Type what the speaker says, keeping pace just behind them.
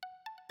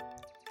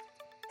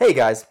Hey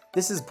guys,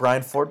 this is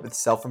Brian Ford with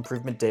Self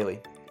Improvement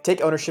Daily.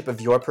 Take ownership of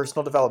your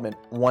personal development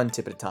one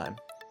tip at a time.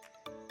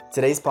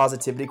 Today's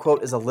positivity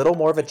quote is a little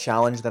more of a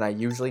challenge than I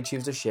usually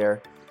choose to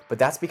share, but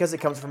that's because it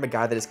comes from a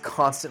guy that is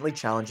constantly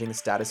challenging the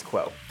status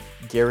quo,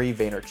 Gary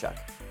Vaynerchuk.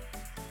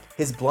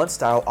 His blunt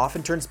style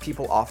often turns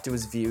people off to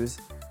his views,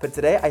 but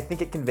today I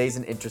think it conveys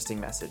an interesting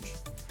message.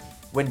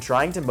 When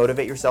trying to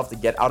motivate yourself to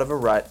get out of a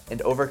rut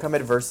and overcome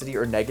adversity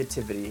or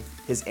negativity,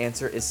 his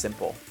answer is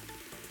simple.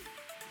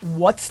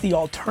 What's the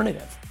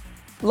alternative?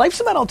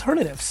 Life's about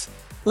alternatives.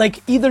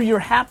 Like either you're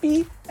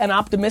happy and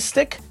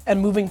optimistic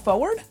and moving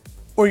forward,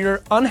 or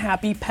you're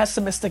unhappy,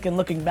 pessimistic, and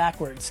looking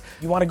backwards.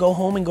 You want to go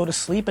home and go to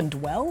sleep and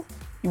dwell?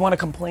 You want to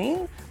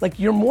complain? Like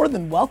you're more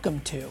than welcome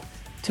to.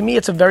 To me,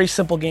 it's a very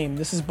simple game.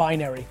 This is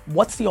binary.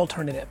 What's the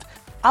alternative?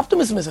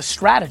 Optimism is a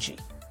strategy.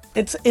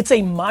 It's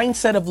a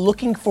mindset of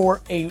looking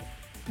for a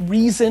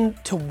reason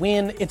to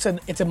win. It's a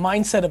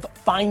mindset of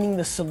finding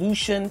the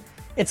solution.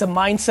 It's a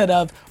mindset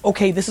of,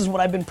 okay, this is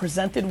what I've been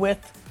presented with.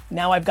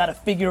 Now I've got to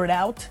figure it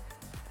out.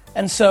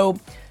 And so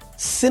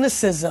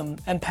cynicism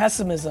and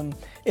pessimism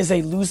is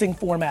a losing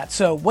format.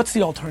 So what's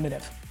the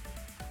alternative?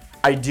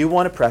 I do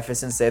want to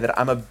preface and say that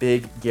I'm a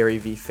big Gary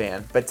Vee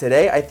fan, but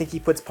today I think he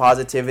puts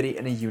positivity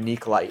in a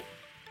unique light.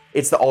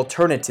 It's the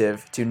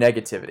alternative to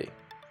negativity.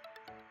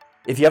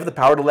 If you have the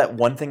power to let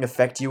one thing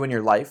affect you in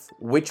your life,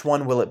 which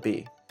one will it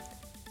be?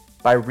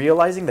 By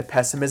realizing the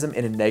pessimism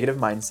in a negative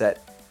mindset,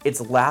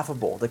 it's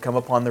laughable to come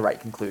upon the right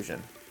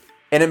conclusion.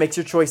 And it makes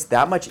your choice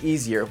that much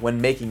easier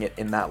when making it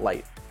in that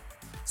light.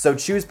 So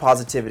choose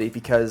positivity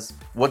because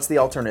what's the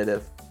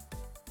alternative?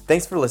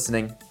 Thanks for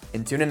listening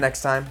and tune in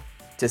next time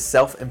to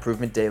Self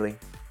Improvement Daily.